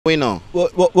We know.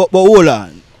 But hold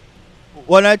on.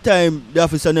 One time the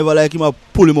officer never like him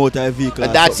pull him out of the vehicle.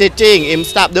 That's the thing. Him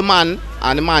stop the man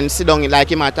and the man sit down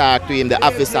like him talk to him. The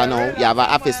officer now. You have an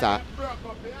officer. I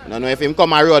don't know if him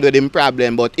come a road with him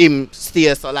problem, but him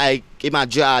stay so like him a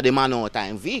draw the man out of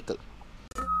him vehicle.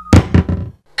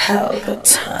 Pelpa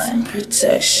time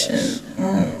protection.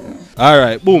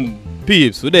 Alright, boom.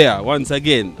 Peeps, we're there once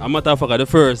again. I'm not talking the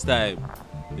first time.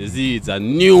 You see, it's a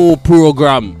new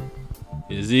program.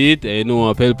 You see it? You know,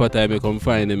 a Pelpa time you come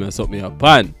find them and something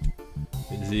upon.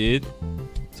 You see it?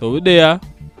 So we're there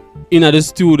in the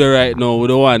studio right now with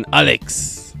the one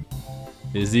Alex.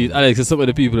 You see it? Alex is some of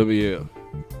the people over here.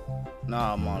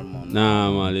 Nah, man.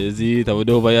 Nah, man. You see it? I would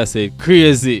over here say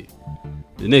crazy.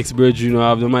 The next bridge, you know,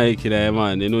 have the mic in there,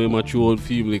 man. They know him a true old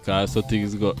family car, so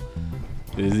things got.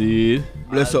 You see it?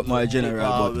 Bless up my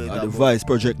general, but the vice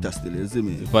projector still, you see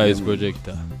me? The vice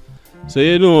projector. So,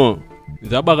 you know,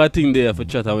 there's a bag of thing there for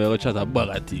chat, and we're going to chat a bag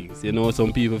of things. You know,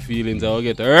 some people feelings will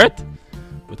get hurt,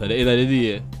 but at the end of the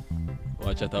day,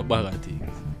 we'll chat a bag of things.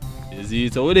 You see?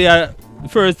 So, what they are, the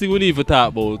first thing we need to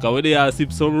talk about, because when they are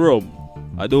sip some rum,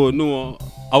 I don't know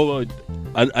how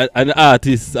an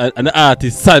artist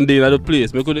standing at the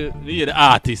place. I couldn't hear the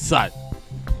artist sand.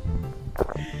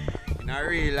 In a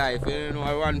real life, you know,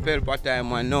 I want Pelpa time,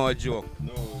 man, no joke.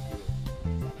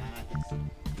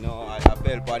 No, I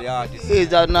Pelpa the artist.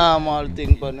 It's a normal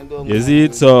thing, but I don't. You see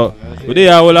it? So, but they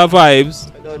are all the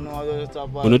vibes. I don't know how to stop.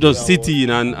 When you just sit in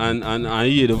and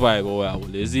hear the vibe or whatever.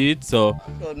 You see it? So,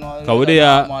 because they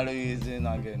are.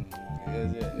 Again.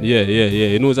 Yeah.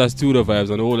 You know, it's studio vibes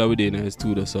and the whole of the day in the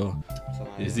studio. So,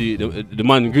 you see, the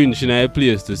man Grinch in a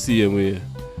place to see him with.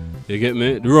 You get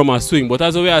me? The rum a swing, but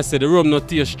as I said, the rum not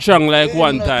taste strong like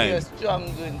one time.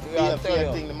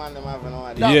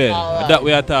 Yeah, that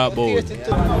we are talking about.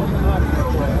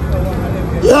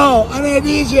 Yo, I'm a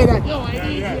DJ that. Yo, I'm a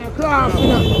DJ KRAFF, you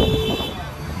know.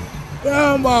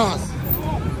 Yeah, boss.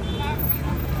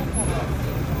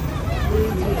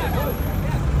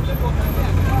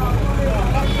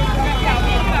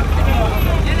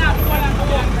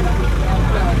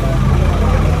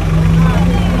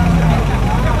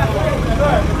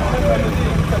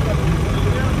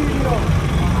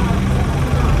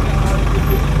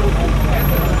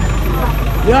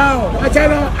 Yo, watch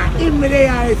out, I immediately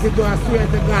I see to a swear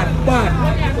to God, but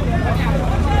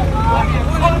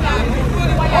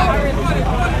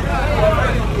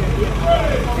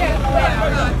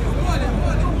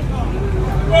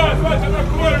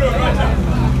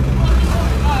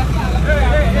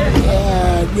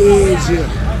DJ.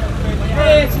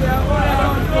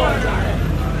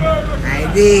 I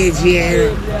DJ.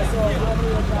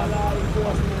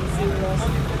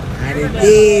 The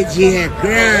DJ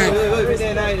KRAFF.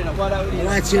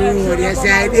 Watch your road, yes,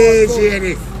 I DJ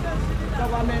this.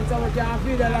 Government, so we can't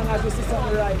feel that long as we see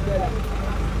something right there.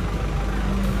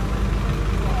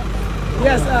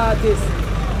 Yes, artist.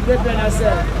 Depend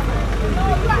yourself.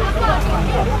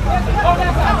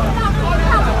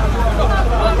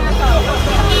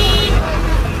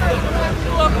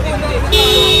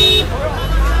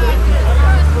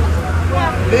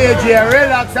 DJ,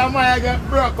 relax, I might get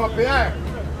broke up here.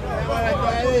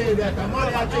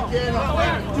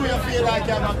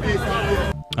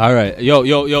 Alright,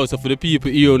 yo, so for the people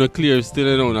here on the clear still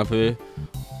around, I have to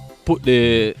put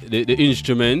the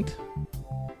instrument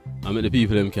and make the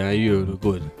people them can hear the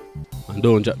good. And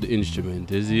don't drop the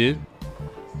instrument, you see it?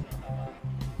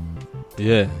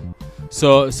 Yeah.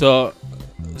 So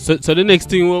the next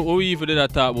thing what we even did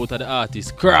talk about are the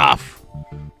artist KRAFF.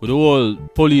 With the whole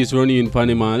police running in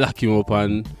him and lock him up,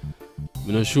 and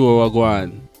I'm not sure what going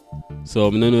on. So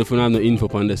I don't know if we have no info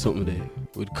on there something there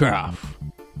with KRAFF.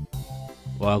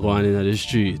 What going on in the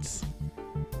streets.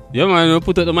 Yeah, man, you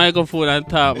put up the microphone and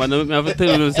talk, but I have to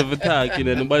tell them to talk, you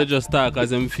know. Nobody just talk as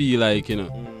them feel like, you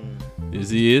know. You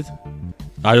see it?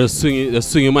 I just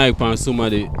swing a mic on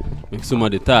somebody, make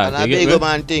somebody talk. And a big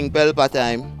man thing, Pelpa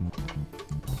time.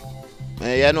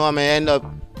 You know, I end up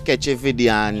catching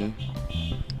video and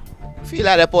feel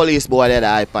like the police boy that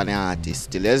hype on the artist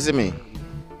still, you see me?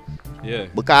 Yeah.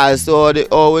 Because all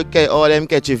them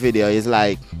catch a video is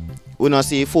like we don't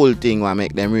see full thing what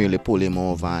make them really pull him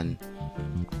over, and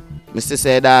Mr.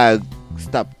 say dog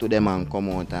stop to them and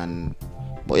come out, and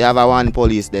but you have a one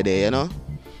police there, you know?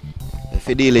 If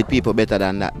you deal with people better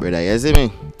than that, brother, you see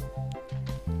me?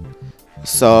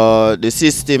 So the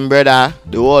system, brother,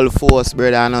 the whole force,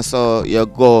 brother, and so you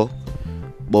go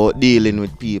about dealing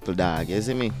with people, dog, you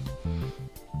see me?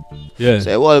 Yeah. So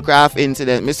the whole KRAFF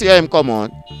incident, I see him come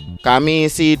out. Cause me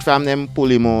see it from them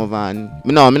pull him over, and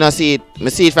me not see it.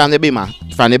 Me see it from the Bima,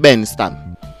 from the Benz stand.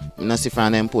 Me not see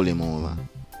from them pull him over.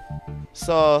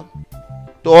 So,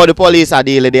 to all the police are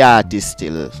dealing with the artist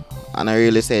still. And I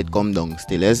really say it come down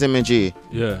still. You see me, G?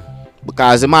 Yeah.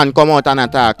 Because the man come out and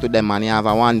attack to them and you have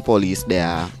a one police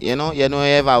there. You know you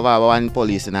ever have a one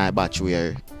police in a batch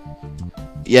where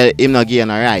him not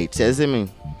getting a right. You see me?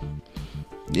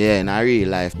 Yeah, in a real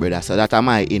life, brother. So that's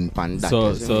my inpan.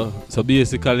 So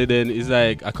basically then it's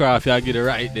like a craft you get the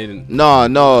right then. No.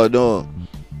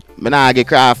 Me nah get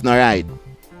KRAFF no right.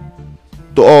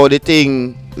 To all the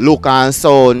thing look and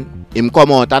sound, him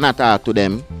come out and attack to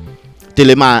them. Till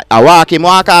him I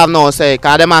walk off now say,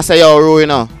 cause them a say yo Ru, you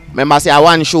know. Remember say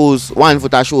one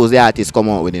foot of shoes the artist come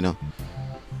out with, you know.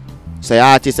 So the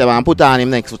artist say put on him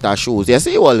next foot of shoes. You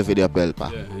see all the video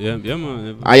Pelpa. Yeah,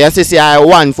 man. And you see I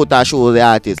 1 foot of shoes the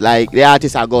artist. Like the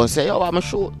artist are go say, yo, I'm a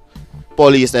shoe.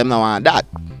 Police them now want that.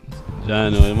 I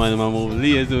know the man move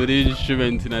lazy with the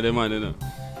instrument in the man, you know.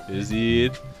 You see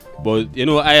it? But you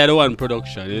know I had one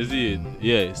production, you see it?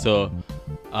 Yeah, so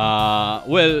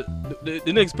well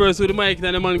the next person with the mic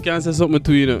then the man can say something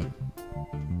to you, know.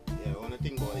 Yeah, I wanna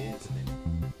think about the incident.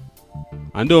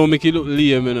 And don't make it look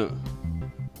lame, you know.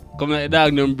 Come like the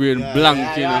dog them brain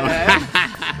blank, you know.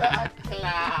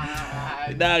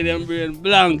 The dog them brain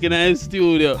blank in the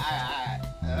studio.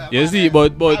 You see,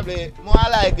 but probably more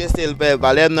like it still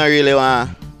Pelpa. Them not really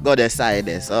want go the side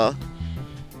there, so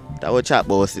that would chat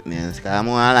about it names. Cause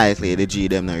more likely the G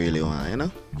them not really want, you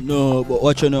know. No, but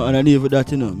watch you know, and I need for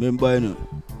that, you know. Remember, you know,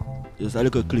 just a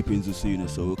little clippings to see, you know,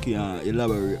 so we can't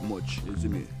elaborate much, you see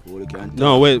me?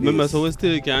 No, wait, remember, so we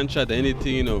still can't chat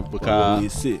anything, you know, because you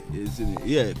see me?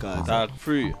 Yeah, cause talk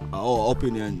free. Our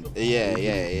opinion.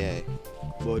 Yeah.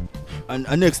 But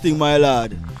and next thing, my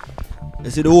lad, you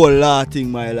see the whole law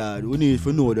thing, my lad. We need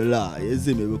to know the law, you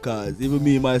see me? Because even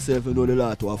me myself, I know the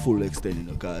law to a full extent, you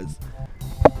know, because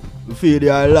we feel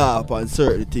there are law upon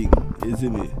certain things, you see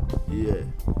me? Yeah.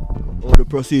 All the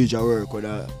procedure work when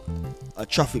a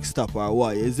traffic stop or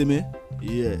why, you see me?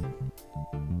 Yeah.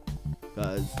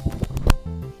 Because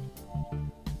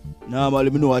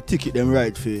normally I know a ticket them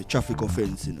right for traffic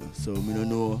offense, you know. So I don't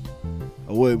know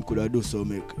what him could have do so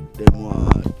make them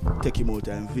want take him out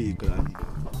of his vehicle and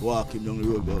walk him down the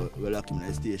road but lock him in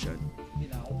the station.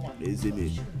 You see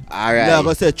me? Alright. Like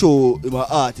I said, true, I'm an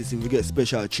artist if you get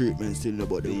special treatment still, you know,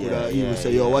 but they could have even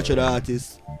say, yo, watch the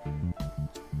artist.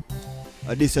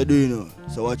 And this I do, you know.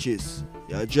 So watch this.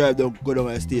 You drive down, go down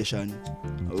to the station,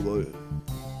 and we go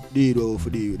deal for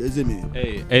deal. You see me?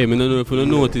 Hey, I don't know if you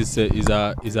notice is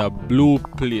a blue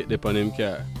plate there on them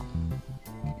car.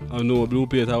 I know a blue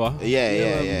plate how?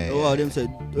 Yeah. Oh, them said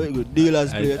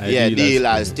dealer's plate. Yeah,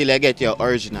 dealers. Still I get your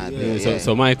original plate. Yeah.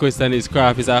 So my question is,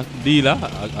 KRAFF is a dealer?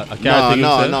 A car thing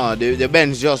No. The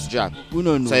Benz just dropped. We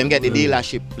don't know. So him get the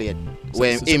dealership plate.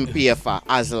 When him pay for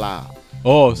Asla.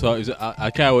 Oh, so it's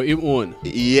a car with him own?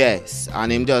 Yes,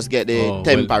 and him just get the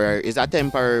temporary. It's a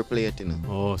temporary plate, you know.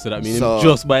 Oh, so that means him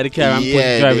just buy the car and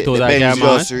drive it out the that car, Benz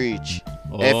man? just reach.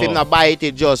 Oh. If him not buy it,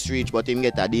 it just reach, but him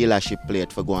get a dealership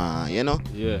plate for going, you know.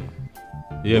 Yeah,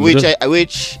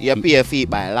 which you pay a fee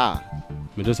by law.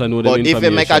 Just know but if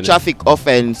you make a traffic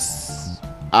offense,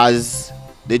 as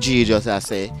the G just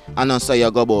say, and also you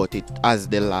go about it as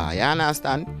the law, you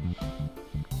understand?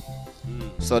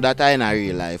 So that I in a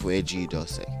real life where G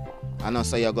just say, and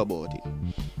also you go about it.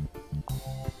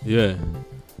 Yeah.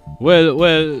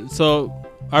 Well, so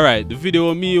alright, the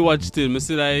video me watch still, me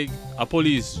see like a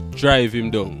police drive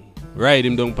him down, ride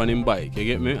him down on him bike, you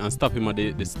get me? And stop him at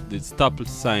the stop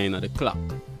sign at the clock.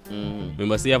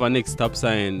 Remember, see, you have a next stop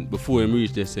sign before him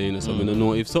reach there, so you know, so I don't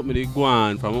know if something they go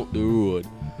on from up the road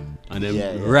and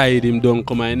then ride him down,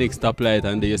 come at the next stoplight,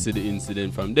 and then you see the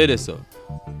incident from there, so.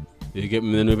 You get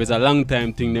me? If it's a long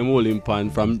time thing, them hold him pan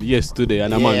from yesterday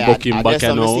and a man buck him back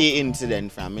and now. I see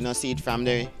incident from. You know see it from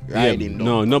there, ride him down.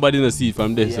 No, nobody no see it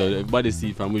from there, so everybody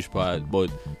see it from which part.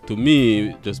 But to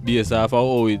me, just based off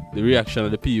how the reaction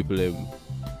of the people, it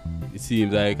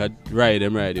seems like I ride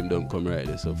him down, come ride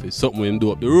there. So if it's something him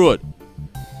do up the road,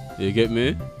 you get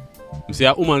me? I see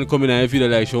a woman coming and I feel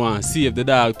like she want to save the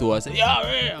dog too. I say,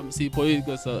 yeah, I'm see police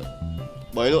go so.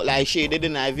 But it look like she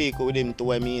didn't have a vehicle with him to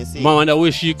where me see. Man, wonder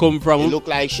where she come from. It look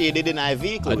like she didn't have a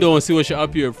vehicle. I don't see where she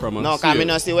appear from. No, because I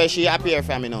don't see where she appear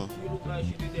from, you know.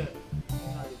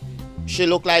 She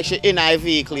look like she in a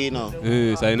vehicle, you know.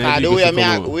 So in a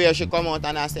vehicle where she come out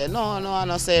and I say, no, I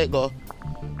don't say it go.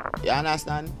 You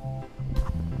understand?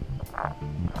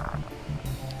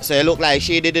 So it look like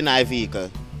she didn't have a vehicle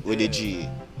with the G.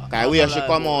 Because where she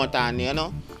come out and, you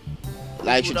know.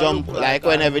 Like she jump, like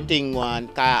when everything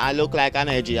went, cause I look like an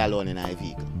energy alone in a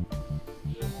vehicle.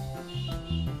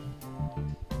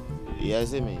 You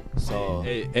see me? So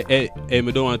Hey,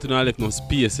 me don't want to know left no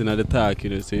space in the talk, you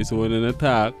know. So when in the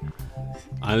talk,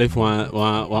 And left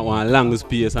one long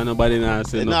space and nobody now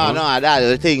say No, that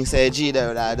the thing say G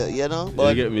there, that, you know.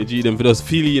 But you get me, G them for just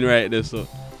feeling right there, so.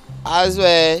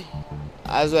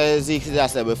 as Zeke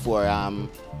said before,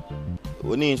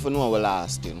 we need to know our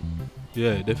last, you know.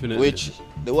 Yeah, definitely. Which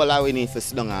the whole lot we need to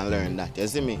sit down and learn that, you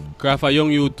see me? KRAFF a young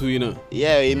youth too, you know.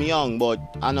 Yeah, him young, but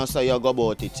I know so you go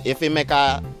about it. If he make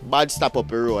a bad stop up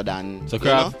the road and So you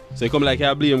KRAFF, know? so you come like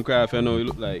you blame KRAFF, you know, you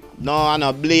look like. No, I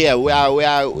no blame. We are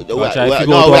try to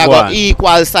go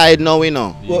equal side now, you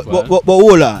know. But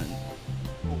hold on.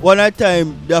 One at a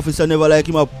time, the officer never like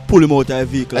him pull him out of a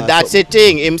vehicle. That's the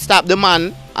thing. Him stop the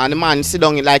man and the man sit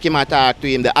down like him talk to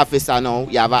him. The officer now,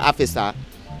 you have an officer.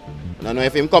 I don't know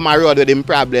if him come a road with him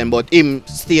problem, but him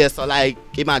stay so like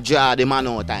him a draw the man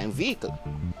out of him vehicle.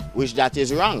 Which that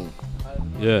is wrong.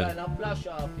 Yeah.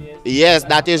 Yes,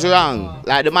 that is wrong.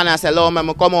 Like the man has said, "Allow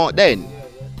me come out then."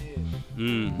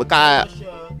 Because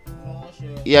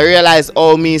you realize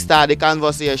how me start the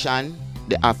conversation,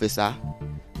 the officer,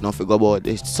 not forget about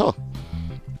this. So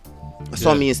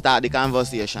me start the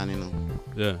conversation, you know.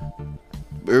 Yeah.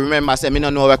 But remember, say me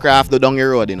don't know where KRAFF do down the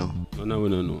road, you know. No, we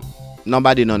don't know.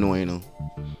 Nobody don't know, you know.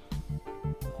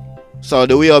 So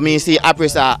the way me see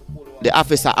the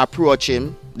officer approach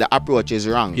him, the approach is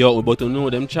wrong. Yo, but you know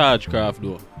them charge KRAFF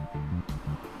though.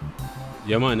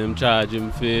 Yeah man, them charge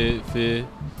him for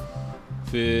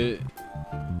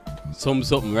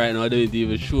something right now. They ain't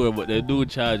even sure, but they do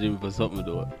charge him for something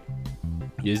though.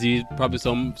 You see, probably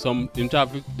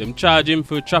them charge him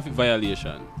for traffic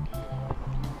violation.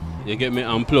 You get me?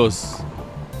 And plus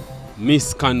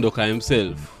misconduct of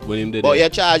himself when him did. But you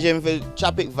charge him for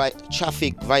traffic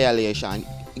violation.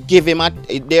 Give him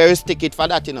there is ticket for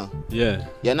that, you know. Yeah.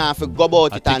 You not have to go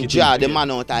about it and draw the yeah.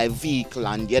 man out of a vehicle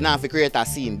and you not have to create a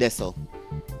scene there, so.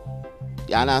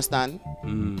 You understand?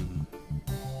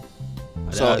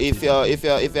 So if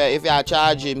you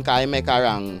charge him because he make a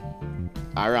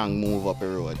wrong move up the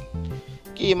road,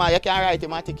 you can write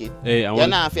him a ticket. Hey, you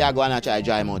not have to go and try to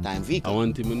drive him out of him vehicle. I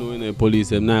want him to know in the police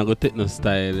them not go take no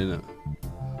style, you know.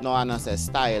 No, I not say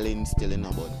styling still in no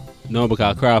bud. No,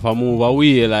 because KRAFF I move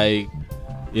away like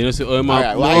you know, see, oh,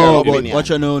 man. Alright, No, but watch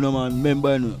you know, no man.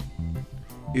 Remember, no.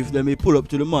 If them pull up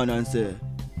to the man and say,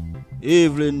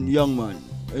 Evelyn, young man,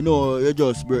 you know, you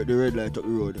just break the red light up the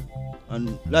road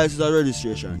and license and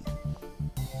registration.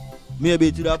 Maybe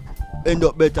it would end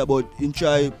up better, but in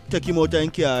try take him out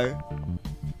in car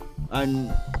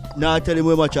and not tell him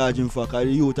what I charge him for, because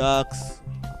the youth asks,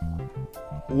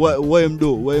 what him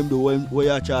do, what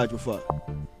you charge him for.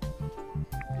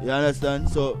 You understand?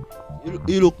 So,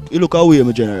 you look away,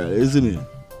 my general, you see me?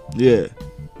 Yeah.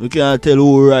 We can't tell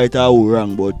who right or who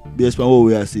wrong, but based on what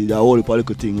we see, that whole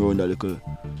little thing around that little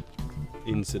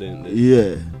incident.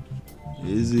 Yeah.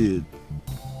 You see it.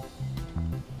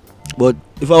 But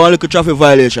if I want to look at traffic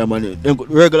violation, man, them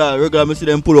regular me see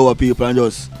them pull over people and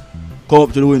just come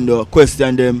up to the window,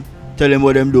 question them, tell them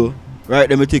what them do, write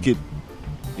them a ticket.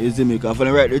 You see me? Because if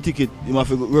I write the ticket, you must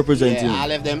represent him. Yeah,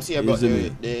 all of them see about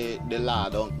the law,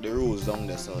 the rules down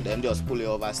there, so them just pull you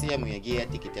over, see them when you get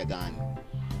a ticket, you're gone.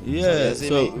 Yeah,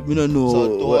 so we don't know.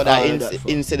 So to all that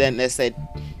incident, they said,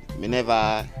 me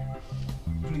never,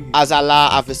 as a law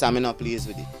officer, I'm not pleased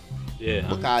with it. Yeah.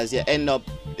 Because you end up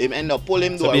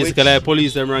pulling him door. So basically, like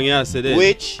police them wrong yesterday.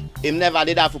 Which him never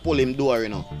did have to pull him door, you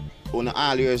know. We don't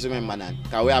always remember that.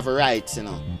 Because we have rights, you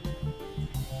know.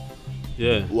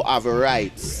 Yeah. We have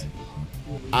rights.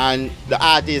 And the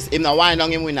artist, him not wind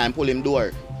down him window and pull him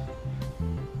door.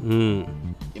 Him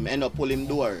end up pulling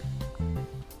door.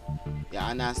 You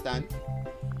understand?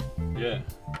 Yeah.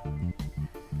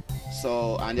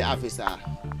 So, and the officer,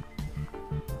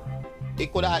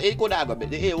 it could have got better.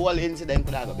 The whole incident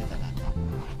could have got better than that.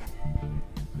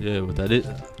 Yeah, but I did.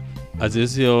 As you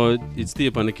see how it's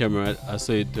tape on the camera, I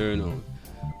saw it turn out.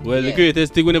 Well, the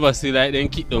greatest thing we never see like them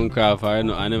kick down KRAFF,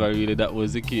 I never really that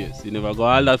was the case. You never go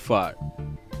all that far.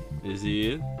 You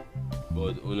see it?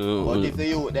 But if the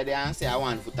youth they say I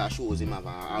want to put shoes him have,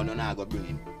 I don't know how to bring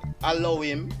him. Allow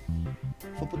him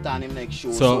to put on him next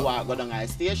shoes so I go down to the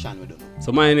station with him.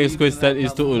 So my next question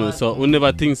is to Uno. So we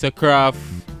never think say KRAFF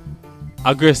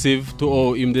aggressive to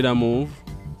how him did a move.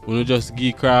 Uno just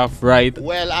give KRAFF right.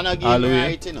 Well, I don't give him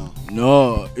right, you know.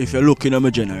 No, if you're looking at my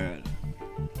general.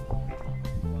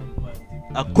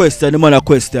 The man a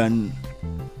question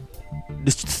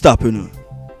this stop, you know.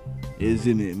 You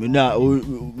see me? Me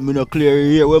not clear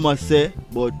here what I say,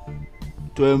 but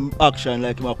to him action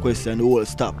like my question the whole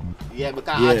stop. Yeah,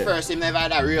 because at first he never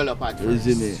had a real up at first.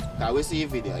 You see me? Because we see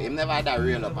video, he never had a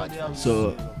real up at first.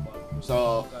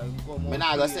 So I'm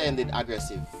not going to say him did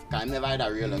aggressive, because he never had a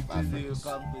real up at first.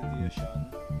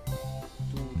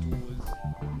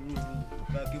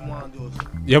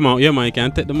 Yeah man, you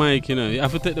can't take the mic, you know. You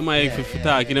have to take the mic for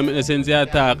talk, you know, make no sense you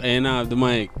talk and have the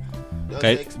mic.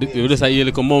 Okay, you just hear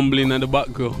like a mumbling in the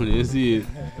background, you see it.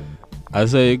 I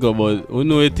say you go, but we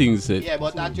know things said. Yeah,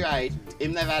 but that's right.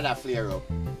 Him never had a flare up.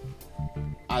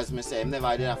 As me say, him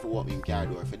never did have to open him car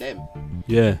door for them.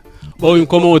 Yeah. But him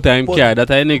come out and car, that's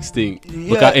the next thing. Yeah,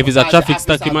 because if it's a traffic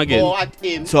stop him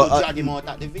again. So drag him out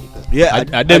of the vehicle. Yeah,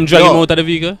 are them drag him out of the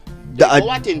vehicle? They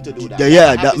want him to do that.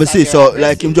 Yeah, that me see. So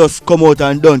like him just come out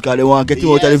and done because they want to get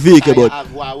him out of the vehicle. But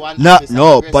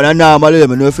no, paranormal,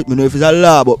 me know if it's a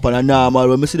law, but paranormal,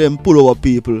 when me see them pull over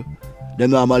people, they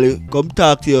normally come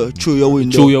talk to you through your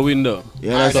window. Through your window.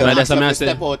 Yeah, so that's what I say.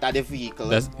 Step out of the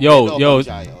vehicle. Yo.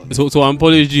 So one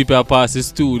police jeep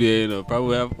passes through there, you know.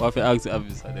 Probably have to ask the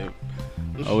officer them.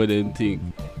 How would them think?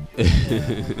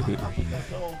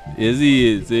 You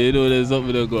see it, so you know there's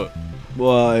something to go.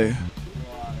 Boy.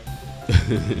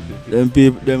 Them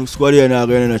people, them squad here now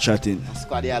going in a chatting.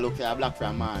 Squad here look for a black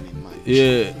from morning, man.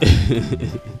 Yeah.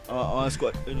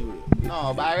 Squad anyway.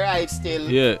 No, but right still.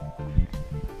 Yeah.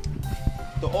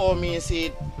 To all me see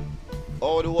it,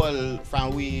 all the whole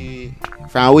from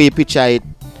we picture it,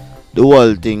 the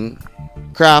whole thing,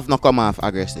 KRAFF not come off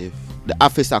aggressive. The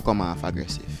officer come off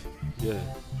aggressive. Yeah.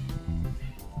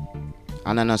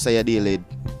 And I know say you deal with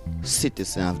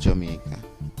citizen of Jamaica.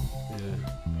 Yeah.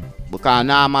 Because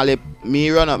normally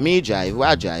me drive, we're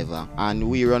a driver, and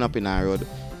we run up in our road.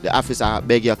 The officer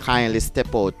beg you kindly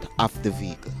step out of the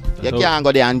vehicle. You can't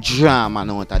go there and drum and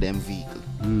out of them vehicle.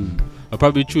 I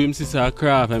probably threw him sister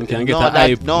KRAFF and can get a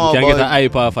hype. No, can get a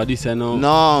hype off of this and now.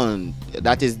 No,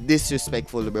 that is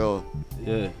disrespectful, bro.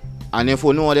 Yeah. And if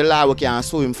we know the law, we can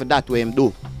sue him for that way him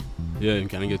do. Yeah, him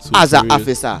can get sued. As an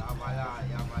officer.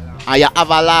 And you have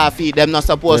a law fee, them not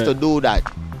supposed to do that.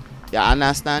 You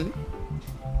understand?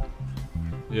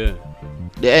 Yeah.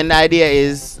 The end idea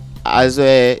is, as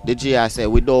the GR said,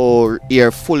 we don't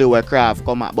hear fully where KRAFF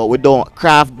come out, but we don't,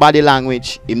 KRAFF body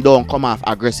language, him don't come off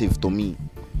aggressive to me.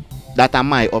 That's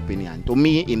my opinion. To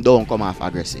me, him don't come off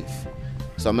aggressive.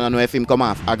 So I don't know if him come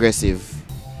off aggressive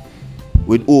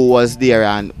with who was there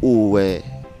and who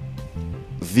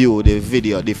view the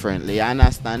video differently. You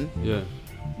understand? Yeah.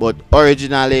 But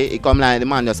originally, it come like the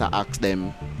man just ask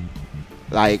them,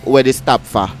 like, where they stop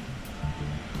for.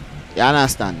 You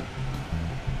understand?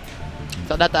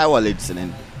 So that I was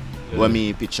listening when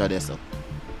me picture this up.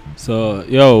 So,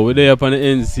 yo, we're there up on the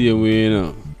NC and we, you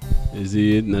know, you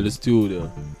see it in the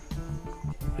studio.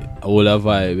 A whole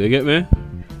vibe, you get me?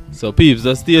 So, peeps,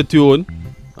 just stay tuned.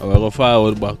 And we're going to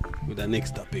forward back with the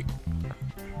next topic.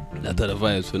 That's the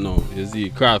vibes for now. You see,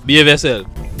 KRAFF, behave yourself.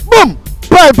 Boom!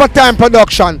 Pelpa Time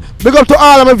Production. Big up to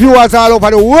all of my viewers all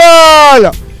over the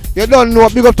world. You don't know.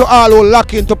 Big up to all who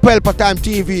lock into Pelpa Time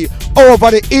TV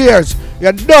over the years.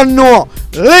 You don't know.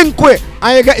 Link with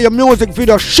and you get your music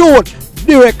video shoot,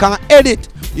 direct and edit.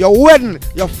 Your wedding,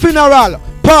 your funeral,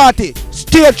 party,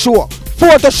 stage show,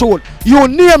 photo shoot, you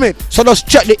name it. So just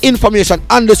check the information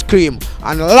on the screen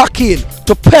and lock in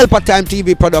to Pelpa Time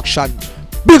TV Production.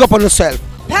 Big up on yourself.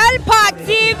 Pelpa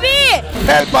TV!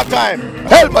 Pelpa Time!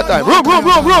 Pelpa Time! Room!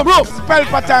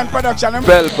 Pelpa Time Production.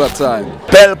 Pelpa Time.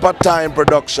 Pelpa Time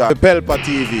Production. Pelpa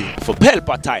TV. For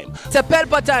Pelpa Time. It's a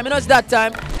Pelpa Time, you know it's that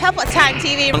time. Pelpa Time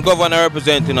TV. I'm governor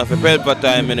representing of Pelpa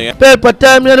Time, you know. Pelpa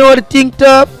Time, you know what the thing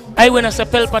top? I when I say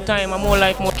Pelpa Time, I'm more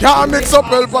like more. Can't mix up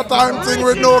Pelpa Time thing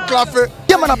with no coffee.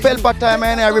 Yeah, man, a Pelpa Time,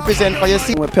 and I represent for you.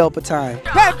 See, with Pelpa Time.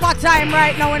 Pelpa Time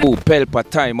right now. Oh, Pelpa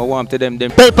Time, I want to them.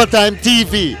 Pelpa Time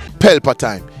TV. Pelpa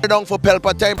Time. Down for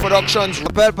Pelpa Time Productions.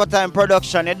 Pelpa Time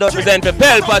Production, it does present for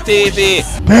Pelpa TV.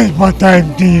 Pelpa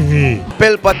Time TV.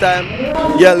 Pelpa Time.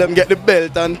 Yeah, let them get the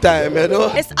belt on time, you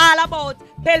know. It's all about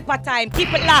Pelpa Time.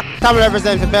 Keep it locked. Time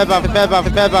represent for Pelpa,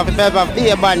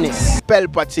 the badness.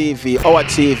 Pelpa TV, our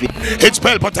TV. It's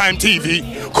Pelpa Time TV.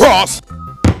 Cross.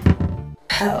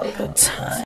 Pelpa Time.